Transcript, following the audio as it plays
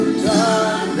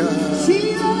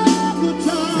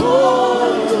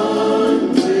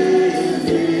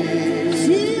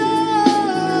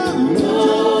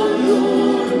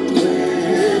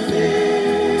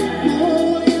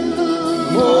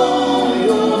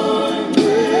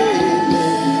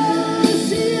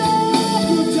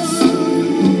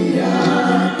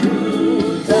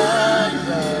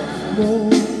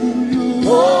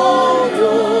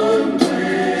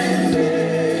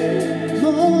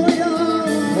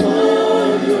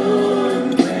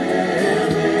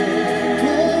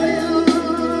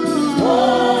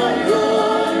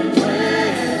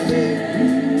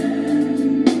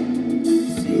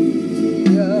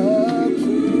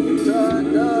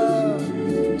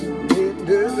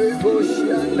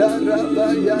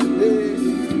Mandarabayande,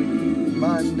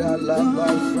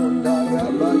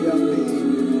 Mandalabasundarabayande,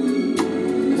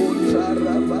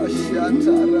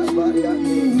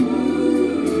 Kutarabashatarabayande,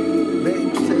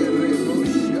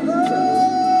 Menterebushata,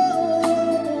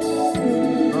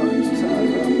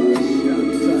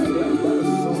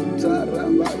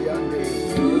 Mantarabashatarabasunarabayande,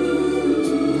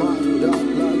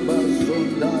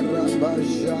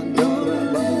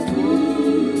 Mandalabasundarabajandaraba.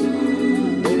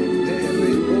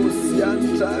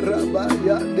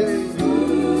 Tarabayade,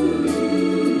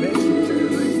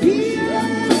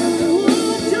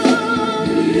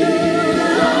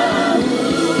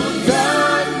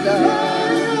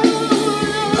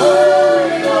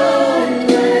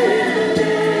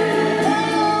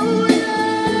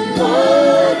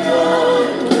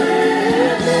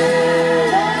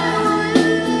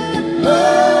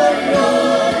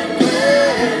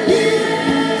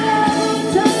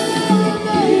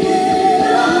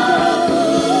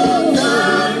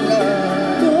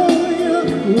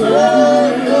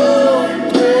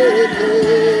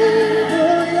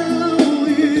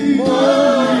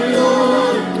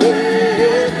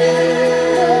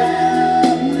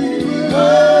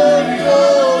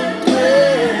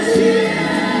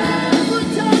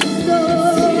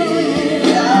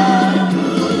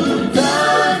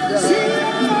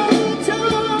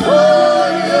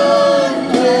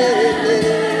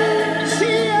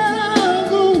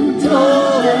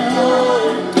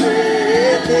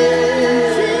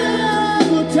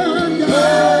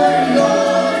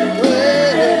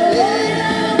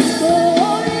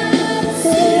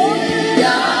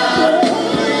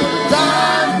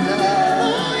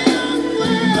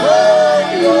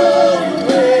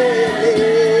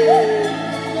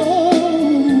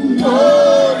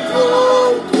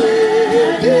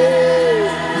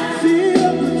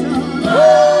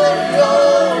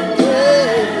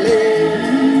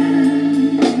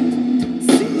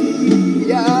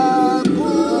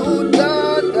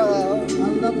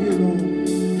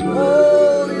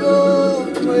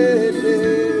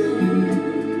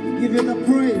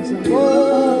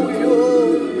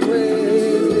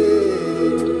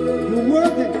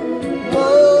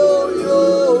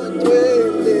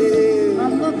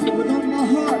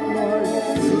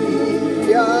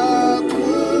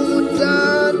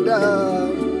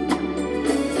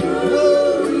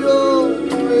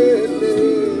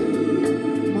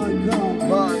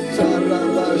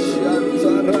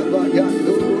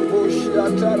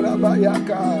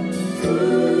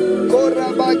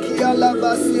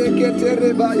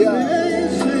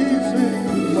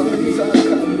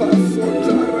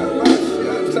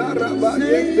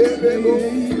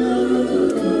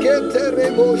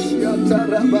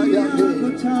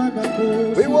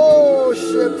 we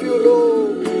worship you,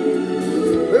 Lord.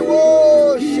 We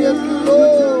worship you,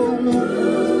 Lord.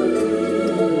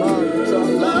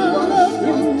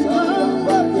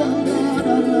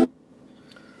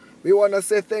 We want to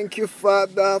say thank you,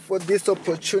 Father, for this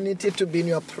opportunity to be in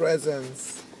your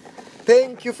presence.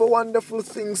 Thank you for wonderful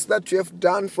things that you have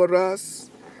done for us.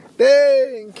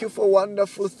 Thank you for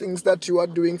wonderful things that you are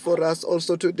doing for us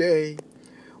also today.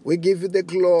 We give you the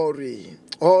glory,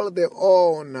 all the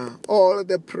honor, all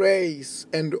the praise,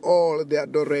 and all the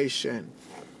adoration.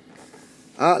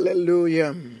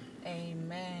 Hallelujah.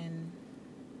 Amen.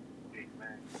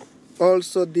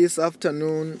 Also this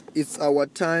afternoon, it's our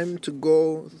time to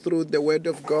go through the word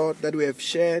of God that we have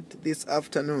shared this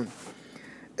afternoon.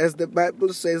 As the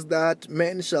Bible says that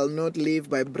men shall not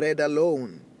live by bread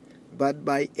alone, but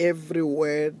by every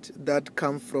word that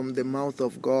comes from the mouth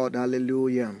of God.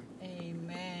 Hallelujah.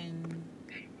 Amen.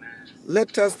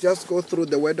 Let us just go through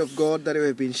the word of God that we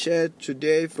have been shared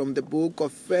today from the book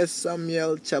of 1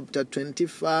 Samuel chapter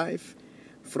 25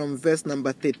 from verse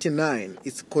number 39.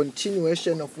 It's a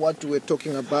continuation of what we were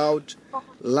talking about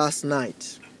last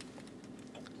night.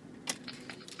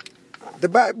 The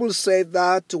Bible said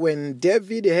that when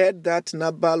David heard that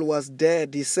Nabal was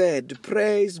dead, he said,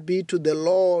 "Praise be to the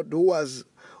Lord who has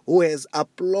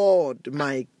applauded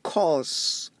my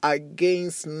cause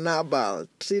against Nabal,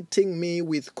 treating me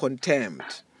with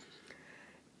contempt.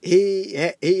 He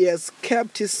has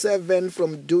kept his servant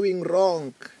from doing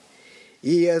wrong.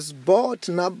 He has brought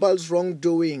Nabal's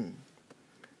wrongdoing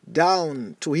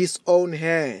down to his own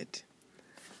head.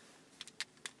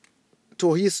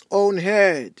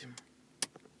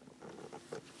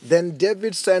 Then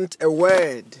David sent a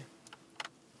word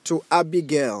to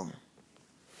Abigail,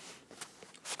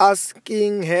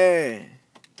 asking her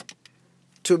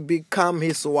to become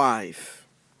his wife.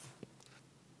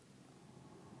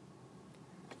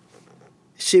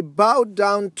 She bowed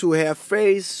down to her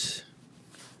face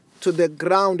to the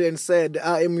ground and said,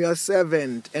 I am your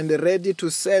servant and ready to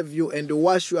serve you and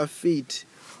wash your feet.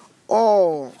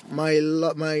 Oh, my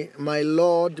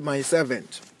Lord, my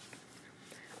servant.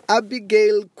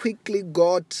 Abigail quickly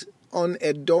got on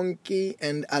a donkey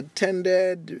and,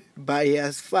 attended by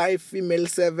her 5 female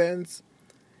servants,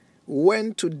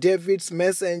 went to David's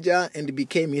messenger and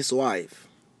became his wife.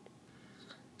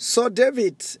 So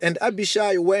David and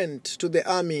Abishai went to the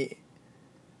army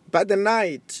by the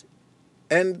night,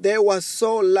 and they were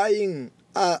Saul lying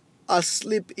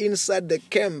asleep inside the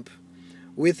camp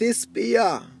with his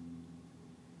spear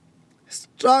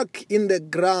struck in the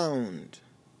ground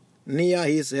near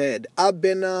his head.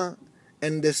 Abner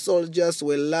and the soldiers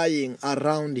were lying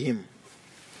around him.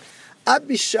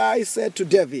 Abishai said to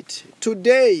David,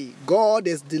 today God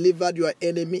has delivered your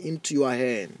enemy into your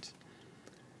hand.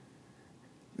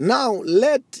 Now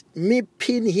let me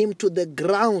pin him to the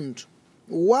ground.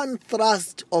 One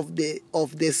thrust of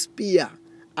the spear,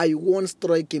 I won't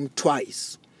strike him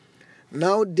twice.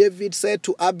 Now David said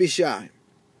to Abishai,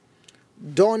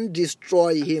 don't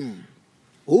destroy him.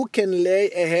 Who can lay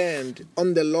a hand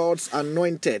on the Lord's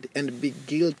anointed and be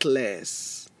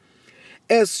guiltless?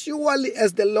 As surely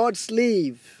as the Lord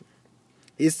lives,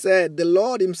 he said, the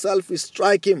Lord himself will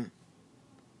strike him,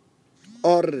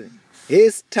 or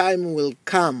his time will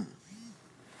come.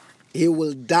 He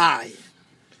will die,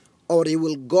 or he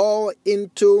will go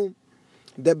into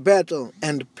the battle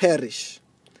and perish.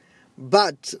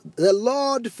 But the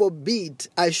Lord forbid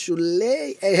I should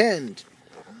lay a hand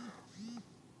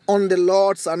on the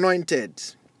Lord's anointed.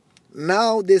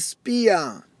 Now the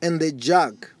spear and the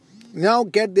jug. Now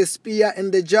get the spear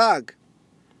and the jug.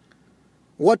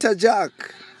 Water jug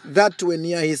that were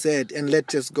near his head, and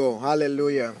let us go.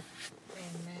 Hallelujah.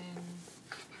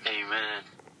 Amen.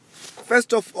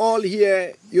 First of all,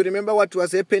 here, you remember what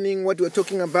was happening, what we were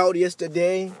talking about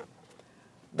yesterday?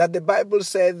 That the Bible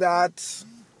said that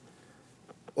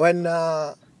when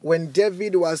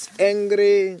David was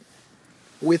angry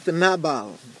with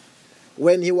Nabal,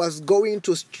 when he was going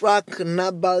to strike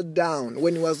Nabal down,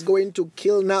 when he was going to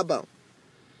kill Nabal,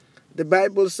 the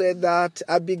Bible said that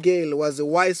Abigail was a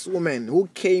wise woman who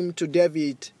came to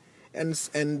David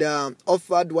and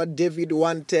offered what David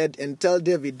wanted and tell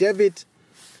David, David,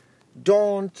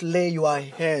 don't lay your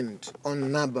hand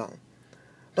on Nabal.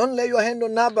 Don't lay your hand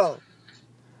on Nabal.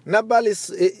 Nabal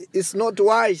is not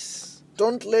wise.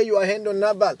 Don't lay your hand on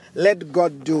Nabal. Let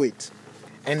God do it.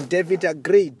 And David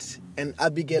agreed, and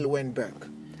Abigail went back.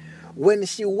 When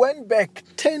she went back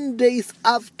 10 days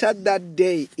after that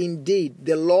day, indeed,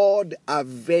 the Lord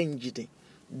avenged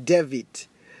David.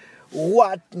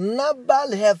 What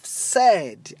Nabal have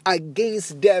said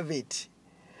against David,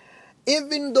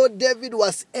 even though David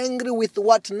was angry with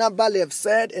what Nabal have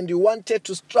said and he wanted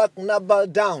to strike Nabal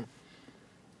down,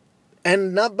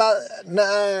 and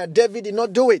David did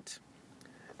not do it.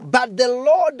 But the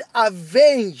Lord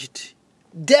avenged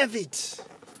David.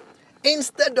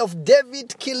 Instead of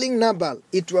David killing Nabal,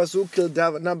 it was who killed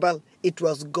Nabal? It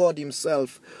was God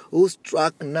himself who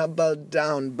struck Nabal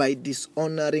down by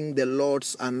dishonoring the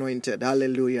Lord's anointed.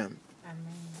 Hallelujah.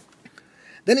 Amen.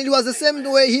 Then it was the same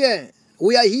way here.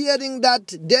 We are hearing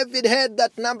that David heard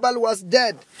that Nabal was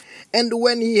dead. And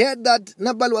when he heard that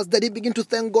Nabal was dead, he began to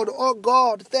thank God. Oh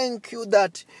God, thank you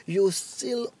that you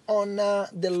still honor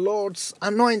the Lord's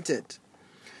anointed.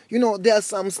 You know, there's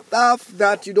some stuff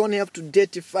that you don't have to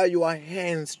dirtify your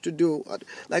hands to do.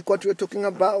 Like what we're talking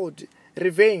about,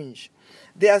 revenge.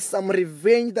 There's some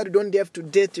revenge that you don't have to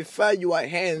dirtify your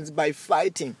hands by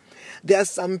fighting. There are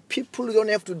some people you don't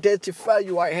have to dirtify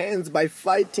your hands by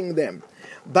fighting them.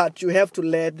 But you have to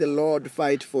let the Lord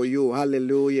fight for you.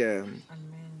 Hallelujah. Amen.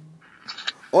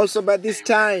 Also by this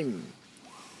time,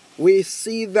 we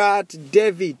see that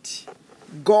David,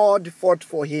 God fought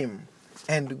for him.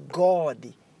 And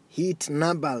God hit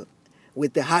Nabal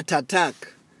with a heart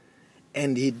attack.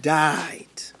 And he died.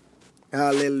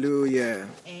 Hallelujah.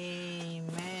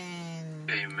 Amen.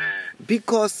 Amen.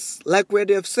 Because, like we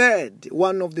have said,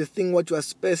 one of the things what was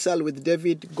special with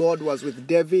David, God was with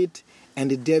David,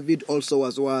 and David also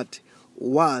was what?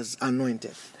 Was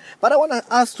anointed. But I want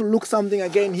us to look something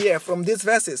again here from these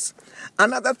verses.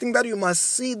 Another thing that you must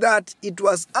see, that it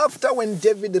was after when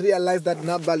David realized that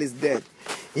Nabal is dead,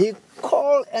 he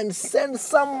called and sent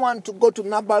someone to go to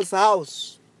Nabal's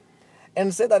house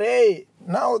and said that, hey,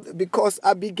 now because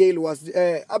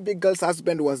Abigail's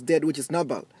husband was dead, which is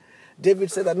Nabal,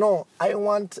 David said that, no, I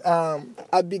want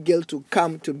Abigail to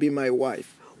come to be my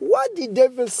wife. What did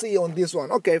David see on this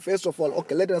one? Okay, first of all,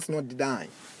 let us not deny.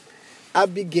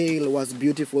 Abigail was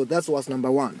beautiful. That was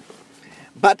number one.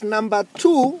 But number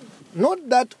two, not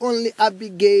that only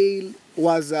Abigail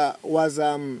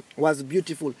was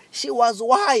beautiful. She was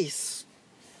wise.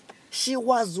 She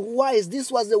was wise.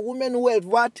 This was a woman who had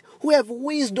what? Who have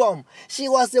wisdom. She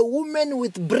was a woman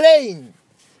with brain.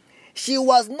 She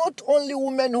was not only a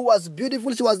woman who was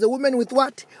beautiful, she was a woman with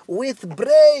what? With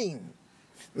brain.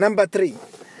 Number 3,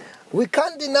 we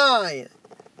can't deny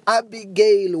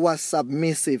Abigail was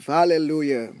submissive.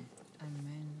 Hallelujah.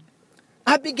 Amen.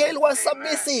 Abigail was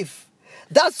submissive.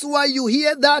 That's why you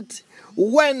hear that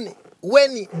when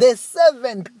the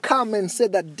servant come and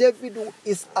said that David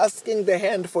is asking the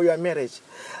hand for your marriage.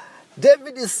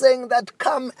 David is saying that,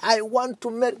 come, I want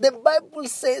to marry. The Bible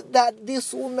says that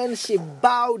this woman, she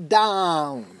bowed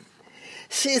down.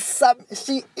 She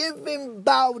even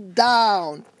bowed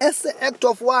down as an act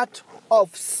of what?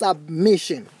 Of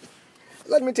submission.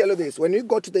 Let me tell you this. When you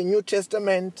go to the New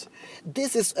Testament,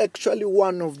 this is actually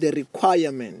one of the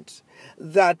requirements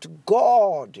that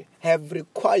God have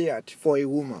required for a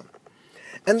woman.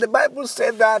 And the Bible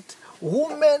said that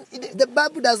woman, the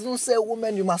Bible does not say,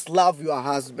 woman, you must love your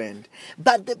husband.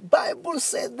 But the Bible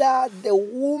said that the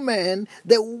woman,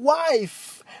 the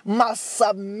wife, must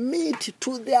submit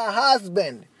to their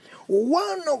husband.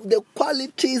 One of the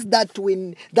qualities that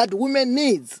women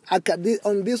needs,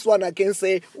 on this one I can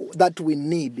say that we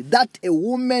need, that a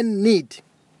woman need,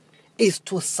 is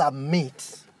to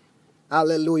submit.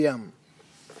 Hallelujah.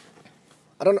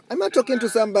 I don't know, am I talking to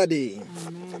somebody?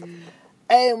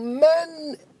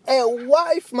 Amen. A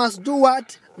wife must do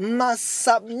what? Must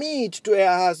submit to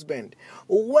her husband.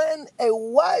 When a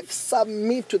wife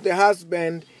submits to the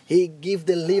husband, he gives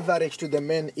the leverage to the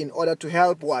man in order to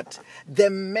help what? The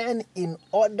man in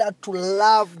order to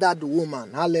love that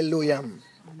woman. Hallelujah.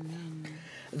 Amen.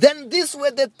 Then these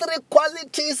were the 3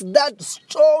 qualities that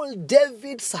stole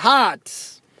David's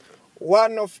heart.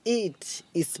 One of it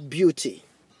is beauty.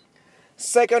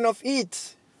 Second of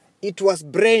it was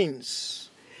brains.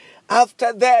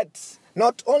 After that,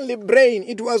 not only brain,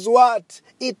 it was what?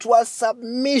 It was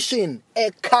submission,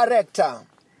 a character.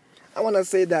 I want to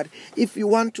say that if you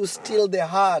want to steal the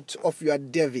heart of your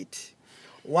David,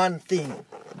 one thing,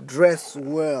 dress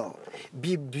well,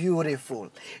 be beautiful,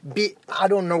 I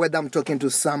don't know whether I'm talking to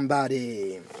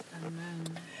somebody.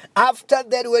 Amen. After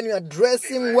that, when you are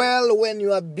dressing well, when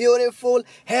you are beautiful,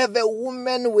 have a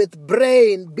woman with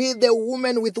brain. Be the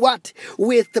woman with what?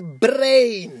 With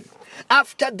brain.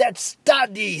 After that,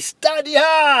 study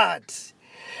hard.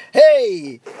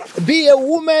 Hey, be a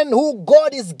woman who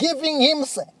God is giving him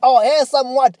or her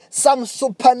some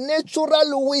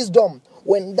supernatural wisdom.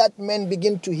 When that man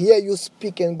begin to hear you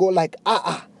speak and go like,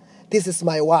 this is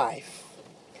my wife.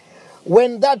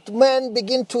 When that man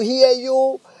begin to hear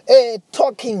you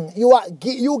talking,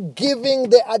 you giving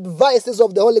the advices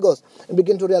of the Holy Ghost, and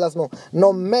begin to realize,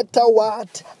 no matter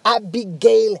what,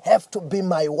 Abigail have to be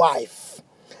my wife.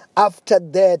 After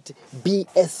that, be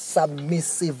a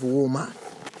submissive woman.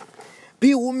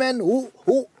 Be a woman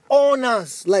who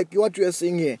honors, like what you are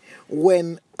saying here.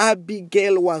 When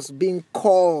Abigail was being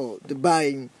called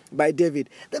by David,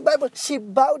 the Bible, she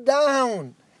bowed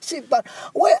down.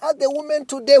 Where are the women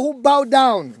today who bow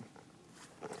down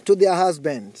to their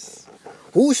husbands?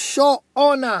 Who show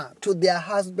honor to their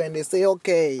husband? They say,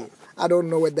 okay, I don't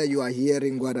know whether you are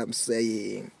hearing what I'm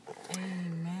saying.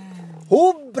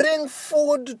 Who bring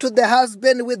food to the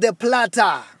husband with a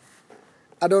platter?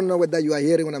 I don't know whether you are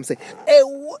hearing what I'm saying.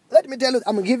 Let me tell you,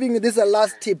 I'm giving you this a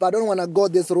last tip. I don't want to go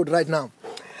this route right now.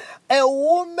 A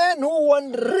woman who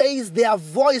won't raise their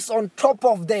voice on top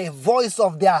of the voice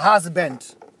of their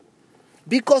husband.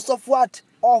 Because of what?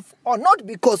 Or not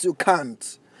because you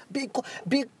can't.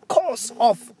 Because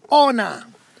of honor.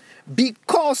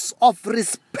 Because of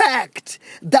respect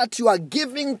that you are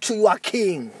giving to your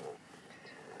king.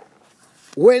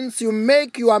 Once you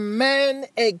make your man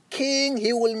a king,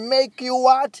 he will make you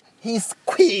what? His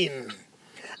queen.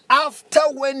 After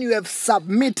when you have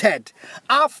submitted,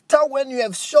 after when you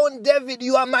have shown David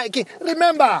you are my king.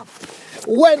 Remember,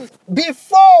 when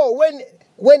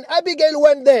Abigail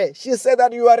went there, she said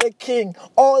that you are a king.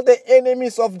 All the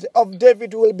enemies of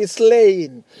David will be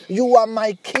slain. You are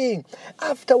my king.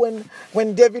 After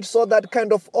when David saw that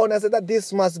kind of honor, said that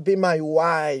this must be my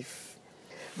wife.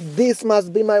 This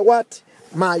must be my what?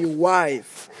 My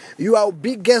wife. Your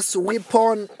biggest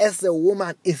weapon as a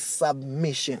woman is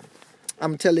submission.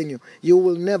 I'm telling you, you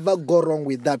will never go wrong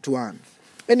with that one.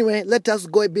 Anyway, let us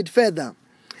go a bit further.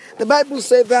 The Bible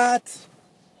says that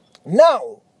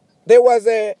now there was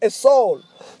a Saul.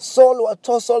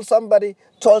 Somebody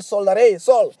told Saul that, hey,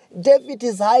 Saul, David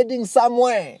is hiding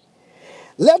somewhere.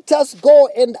 Let us go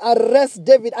and arrest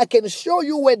David. I can show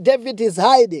you where David is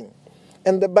hiding.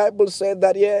 And the Bible said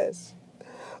that, yes.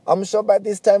 I'm sure by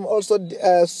this time also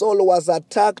Saul was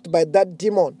attacked by that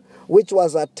demon, which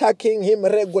was attacking him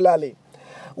regularly.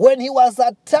 When he was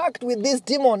attacked with this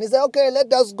demon, he said, okay,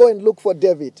 let us go and look for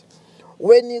David.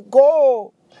 When you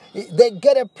go, they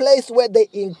get a place where they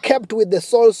encamped with the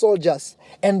Saul soldiers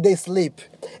and they sleep.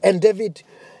 And David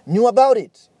knew about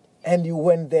it. And you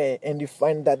went there and you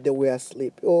find that they were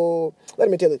asleep. Oh,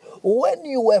 let me tell you, when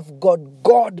you have got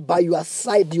God by your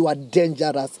side, you are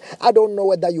dangerous. I don't know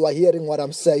whether you are hearing what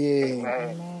I'm saying.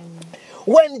 Amen.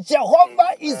 When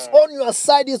Jehovah is on your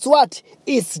side, it's what?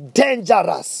 It's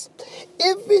dangerous.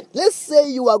 Let's say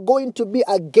you are going to be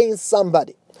against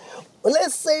somebody.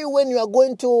 Let's say when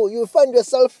you find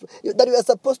yourself that you are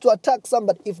supposed to attack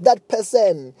somebody. If that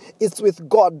person is with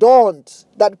God, don't.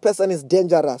 That person is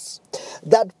dangerous.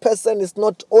 That person is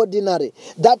not ordinary.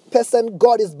 That person,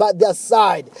 God is by their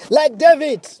side. Like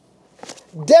David.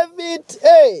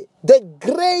 The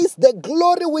grace, the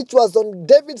glory which was on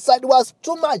David's side was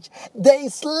too much. They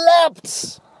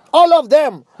slept. All of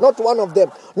them. Not one of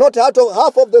them. Not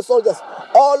half of the soldiers.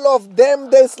 All of them,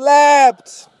 they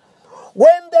slept.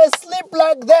 When they sleep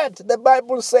like that, the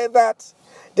Bible says that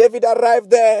David arrived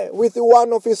there with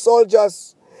one of his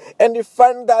soldiers, and he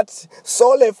found that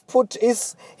Saul had put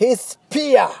his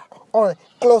spear on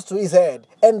close to his head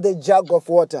and the jug of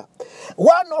water.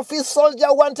 One of his soldiers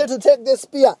wanted to take the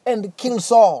spear and kill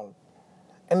Saul.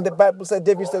 And the Bible said,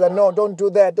 David said, no, don't do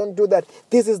that, don't do that.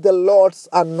 This is the Lord's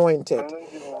anointed.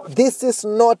 This is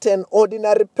not an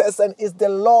ordinary person, it's the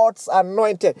Lord's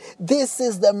anointed. This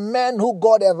is the man who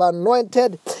God have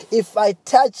anointed. If I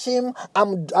touch him,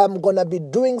 I'm going to be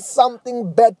doing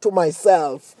something bad to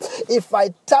myself. If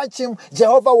I touch him,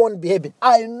 Jehovah won't be happy.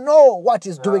 I know what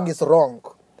he's doing is wrong.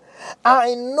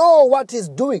 I know what he's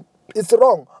doing is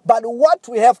wrong. But what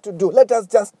we have to do, let us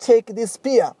just take this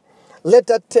spear.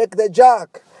 Let us take the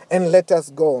jug and let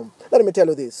us go. Let me tell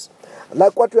you this.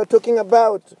 Like what we are talking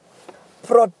about,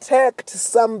 protect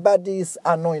somebody's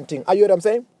anointing. Are you what I'm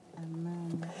saying?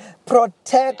 Amen.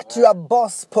 Protect your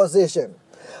boss position.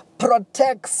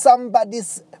 Protect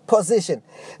somebody's position.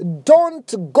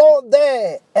 Don't go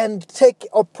there and take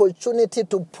opportunity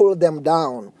to pull them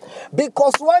down.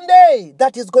 Because one day,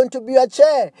 that is going to be your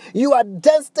chair. You are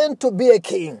destined to be a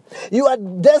king. You are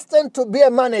destined to be a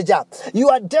manager. You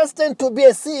are destined to be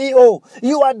a CEO.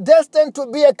 You are destined to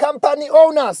be a company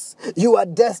owner. You are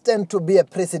destined to be a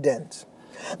president.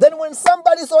 Then when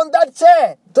somebody's on that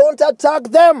chair, don't attack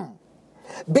them.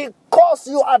 Because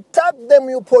you attack them,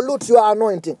 you pollute your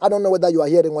anointing. I don't know whether you are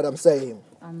hearing what I'm saying.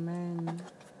 Amen.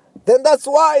 Then that's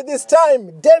why this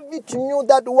time David knew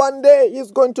that one day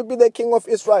he's going to be the king of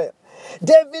Israel.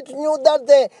 David knew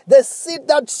that the seat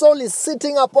that Saul is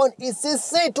sitting upon is his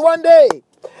seat one day.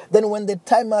 Then when the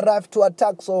time arrived to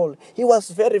attack Saul, he was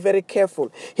very, very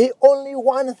careful. He only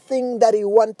one thing that he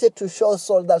wanted to show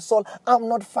Saul, that Saul, I'm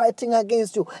not fighting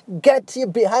against you. Get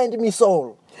behind me,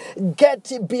 Saul.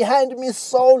 Get behind me,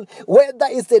 Saul. Whether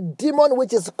it's a demon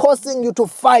which is causing you to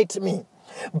fight me.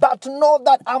 But know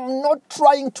that I'm not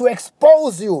trying to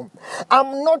expose you.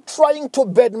 I'm not trying to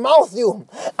badmouth you.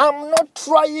 I'm not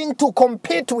trying to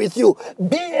compete with you.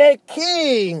 Be a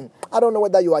king. I don't know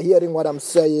whether you are hearing what I'm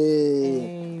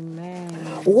saying. Amen.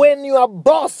 When your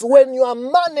boss, when your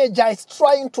manager is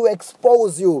trying to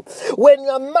expose you, when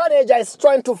your manager is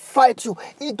trying to fight you,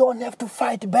 you don't have to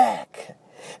fight back.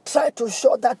 Try to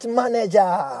show that manager,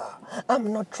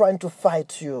 I'm not trying to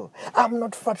fight you. I'm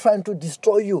not trying to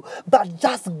destroy you, but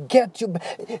just get you.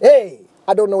 Hey,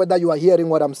 I don't know whether you are hearing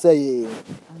what I'm saying.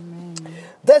 Amen.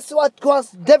 That's what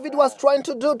David was trying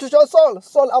to do to show Saul.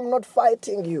 Saul, I'm not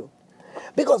fighting you.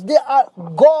 Because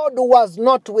God was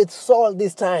not with Saul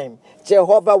this time.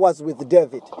 Jehovah was with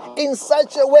David. In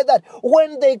such a way that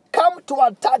when they come to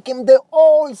attack him, they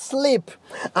all sleep.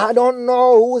 I don't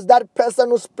know who's that person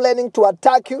who's planning to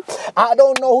attack you. I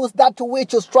don't know who's that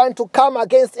witch who's trying to come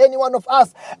against any one of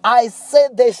us. I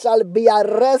said they shall be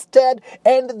arrested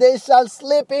and they shall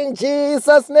sleep in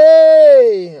Jesus'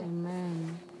 name.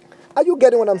 Amen. Are you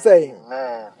getting what I'm saying?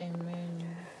 Amen.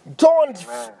 Don't,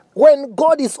 when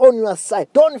God is on your side,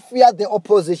 don't fear the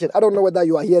opposition. I don't know whether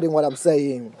you are hearing what I'm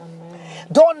saying. Amen.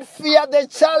 Don't fear the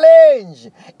challenge.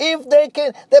 If they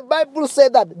can, the Bible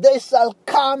said that they shall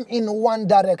come in one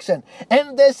direction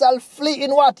and they shall flee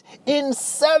in what? In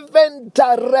 7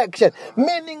 directions.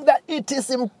 Meaning that it is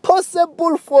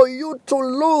impossible for you to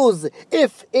lose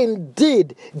if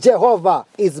indeed Jehovah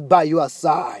is by your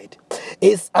side.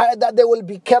 It's either they will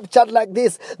be captured like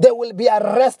this, they will be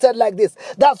arrested like this.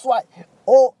 That's why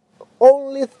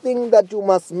only thing that you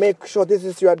must make sure, this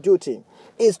is your duty.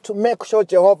 is to make sure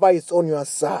Jehovah is on your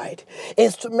side.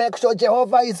 Is to make sure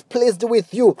Jehovah is pleased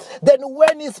with you. Then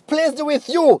when he's pleased with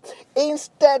you,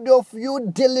 instead of you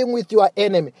dealing with your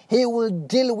enemy, he will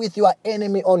deal with your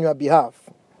enemy on your behalf.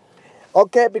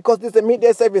 Okay, because this is a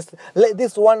media service.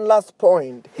 This one last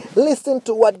point. Listen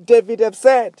to what David have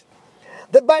said.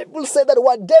 The Bible said that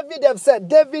what David have said.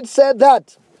 David said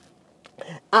that,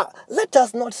 let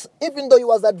us not, even though he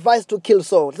was advised to kill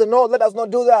Saul, he said, no, let us not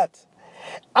do that.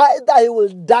 Either he will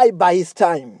die by his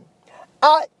time.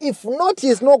 If not,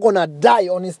 he's not going to die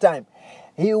on his time.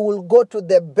 He will go to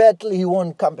the battle, he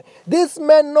won't come. This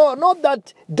man, not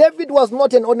that David was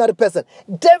not an ordinary person.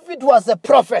 David was a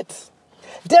prophet.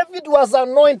 David was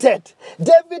anointed.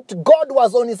 God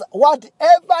was on his,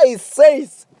 whatever he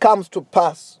says comes to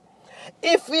pass.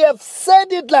 If we have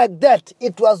said it like that,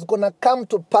 it was going to come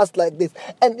to pass like this.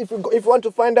 And if you want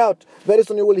to find out, very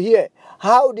soon you will hear,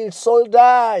 how did Saul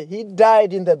die? He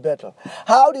died in the battle.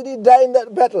 How did he die in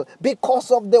that battle?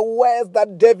 Because of the words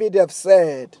that David have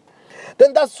said.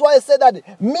 Then that's why I said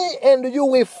that me and you,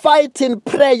 we fight in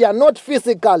prayer, not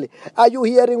physically. Are you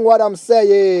hearing what I'm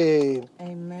saying?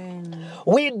 Amen.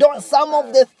 We don't, some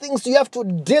of the things you have to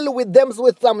deal with them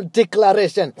with some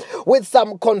declaration, with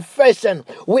some confession,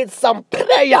 with some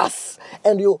prayers.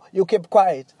 And you keep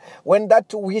quiet. When that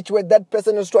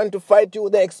person is trying to fight you,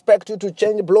 they expect you to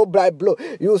change blow by blow.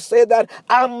 You say that,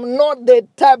 I'm not the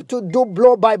type to do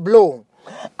blow by blow.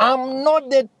 I'm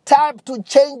not the type to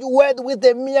change word with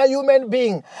a mere human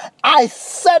being. I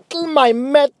settle my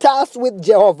matters with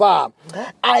Jehovah.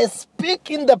 I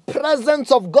speak in the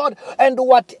presence of God, and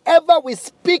whatever we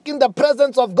speak in the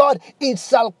presence of God, it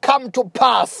shall come to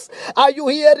pass. Are you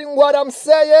hearing what I'm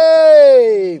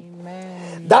saying?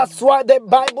 Amen. That's why the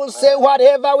Bible says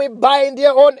whatever we bind here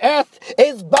on earth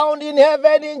is bound in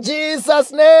heaven in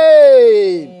Jesus'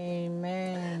 name.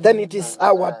 Amen. Then it is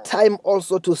our time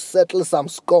also to settle some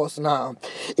scores now.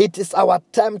 It is our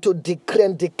time to decree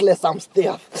and declare some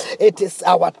stuff. It is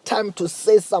our time to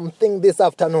say something this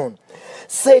afternoon.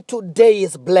 Say today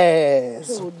is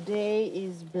blessed. Today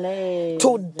is blessed.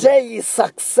 Today is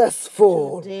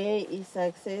successful. Today is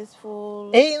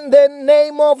successful. In the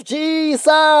name of Jesus.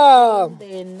 In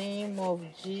the name of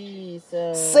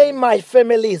Jesus. Say my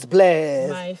family is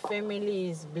blessed. My family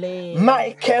is blessed.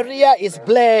 My career is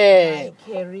blessed.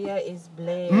 My career is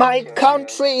blessed. My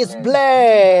country is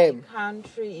blessed. My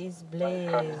country is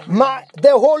blessed.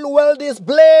 The whole world is The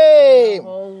blessed.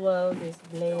 whole world is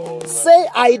blessed. Say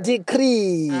I decree.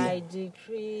 I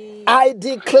decree. I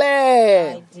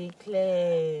declare. I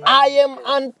declare. I am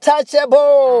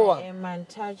untouchable. I am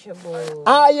untouchable.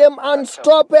 I am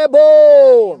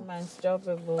unstoppable. I am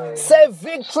unstoppable. Say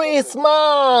victory is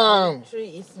mine.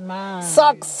 Victory is mine.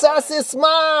 Success is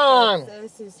mine.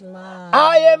 Success is mine.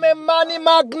 I am a money I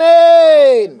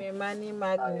magnet. am a money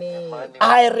magnet.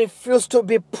 I refuse to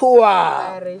be poor.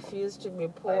 I refuse to be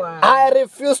poor. I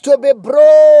refuse to be I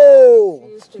broke.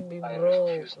 refuse to be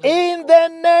broke. In the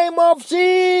name of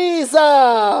Jesus. In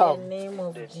the name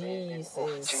of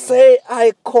Jesus. Say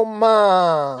I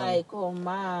command. I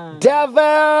command.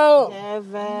 Devil,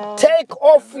 Devil, take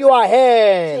off your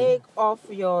hand take off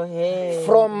your head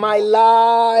from my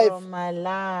life, from my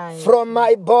life, from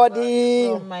my body,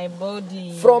 from my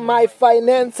body, from my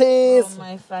finances, from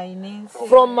my finances,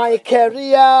 from my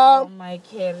career, from my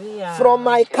career, from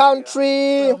my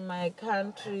country, from my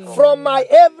country, from my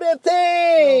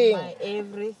everything. my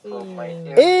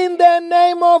everything. In the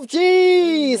name of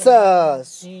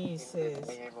Jesus.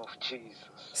 Jesus.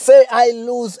 Say I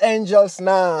lose angels I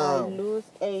now. lose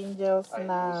angels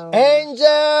now.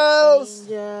 Angels,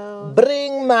 Angels,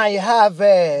 bring my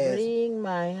harvest, bring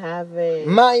my harvest,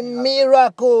 my my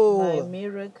miracle,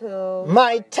 miracle,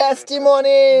 my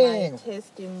testimony. my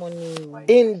testimony.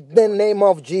 In the name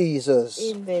of Jesus.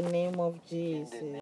 In the name of Jesus.